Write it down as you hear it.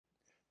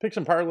Picks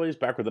and Parlays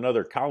back with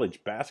another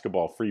college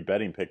basketball free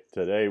betting pick.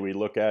 Today we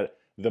look at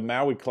the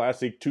Maui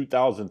Classic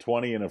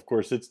 2020, and of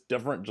course it's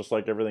different just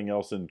like everything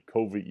else in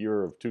COVID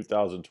year of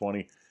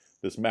 2020.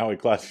 This Maui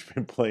Classic's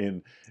been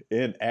playing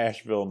in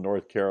Asheville,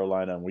 North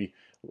Carolina, and we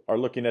are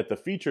looking at the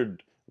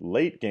featured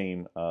late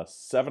game,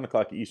 7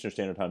 o'clock Eastern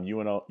Standard Time,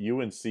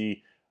 UNC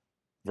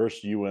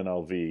versus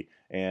UNLV,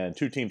 and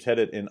two teams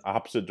headed in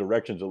opposite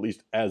directions, at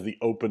least as the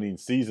opening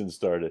season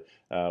started,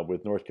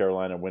 with North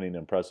Carolina winning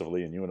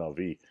impressively and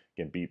UNLV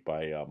getting beat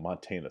by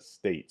Montana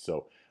State.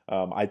 So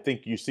I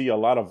think you see a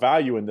lot of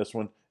value in this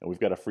one, and we've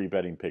got a free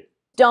betting pick.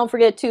 Don't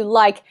forget to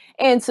like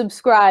and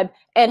subscribe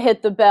and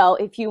hit the bell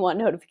if you want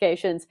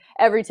notifications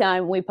every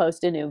time we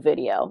post a new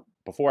video.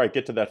 Before I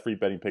get to that free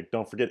betting pick,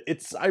 don't forget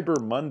it's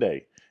Cyber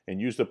Monday, and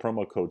use the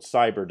promo code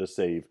CYBER to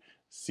save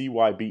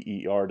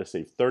CYBER to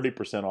save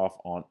 30% off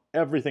on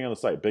everything on the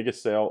site.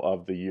 Biggest sale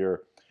of the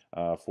year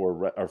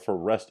for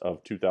rest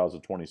of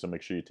 2020. So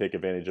make sure you take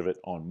advantage of it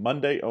on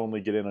Monday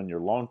only. Get in on your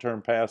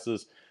long-term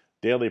passes,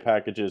 daily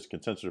packages,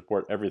 consensus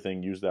report,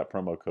 everything. Use that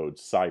promo code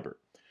CYBER.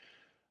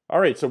 All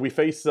right, so we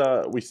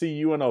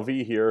see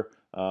UNLV here,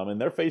 and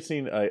they're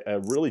facing a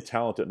really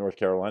talented North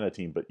Carolina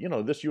team. But, you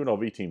know, this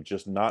UNLV team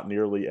just not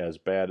nearly as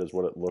bad as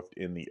what it looked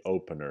in the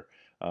opener.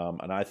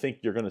 And I think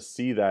you're going to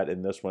see that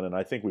in this one. And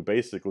I think we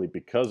basically,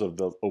 because of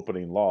the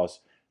opening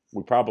loss,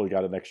 we probably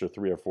got an extra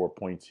 3 or 4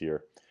 points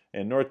here.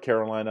 And North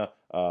Carolina,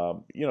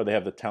 you know, they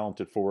have the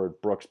talented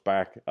forward Brooks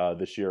back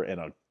this year,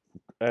 and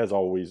as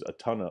always, a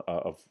ton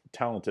of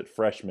talented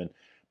freshmen.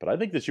 But I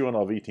think this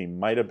UNLV team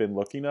might have been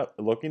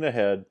looking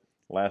ahead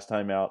last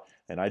time out,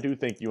 and I do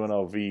think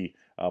UNLV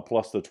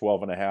plus the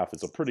 12.5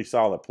 is a pretty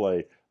solid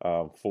play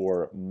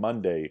for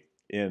Monday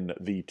in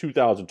the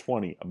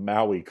 2020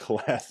 Maui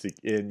Classic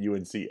in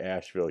UNC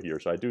Asheville here.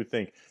 So I do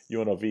think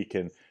UNLV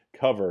can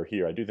cover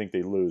here. I do think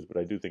they lose, but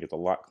I do think it's a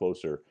lot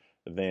closer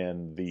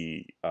than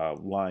the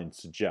line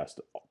suggests.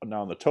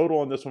 Now, on the total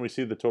on this one, we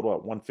see the total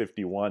at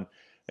 151,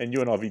 and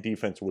UNLV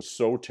defense was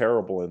so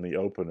terrible in the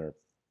opener.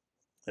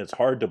 It's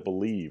hard to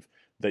believe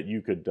that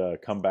you could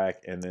come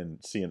back and then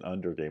see an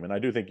under game. And I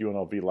do think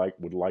UNLV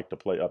would like to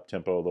play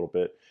up-tempo a little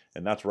bit,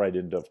 and that's right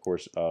into, of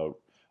course,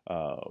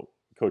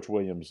 Coach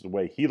Williams, the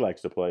way he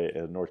likes to play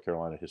in North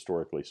Carolina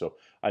historically. So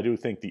I do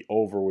think the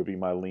over would be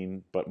my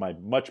lean, but my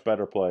much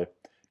better play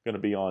going to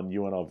be on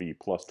UNLV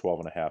plus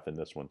 12.5 in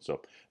this one.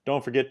 So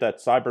don't forget that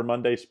Cyber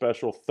Monday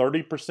special,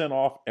 30%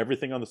 off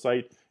everything on the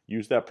site.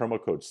 Use that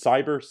promo code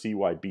CYBER,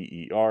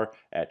 C-Y-B-E-R,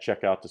 at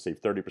checkout to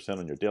save 30%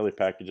 on your daily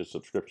packages,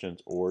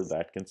 subscriptions, or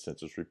that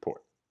consensus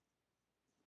report.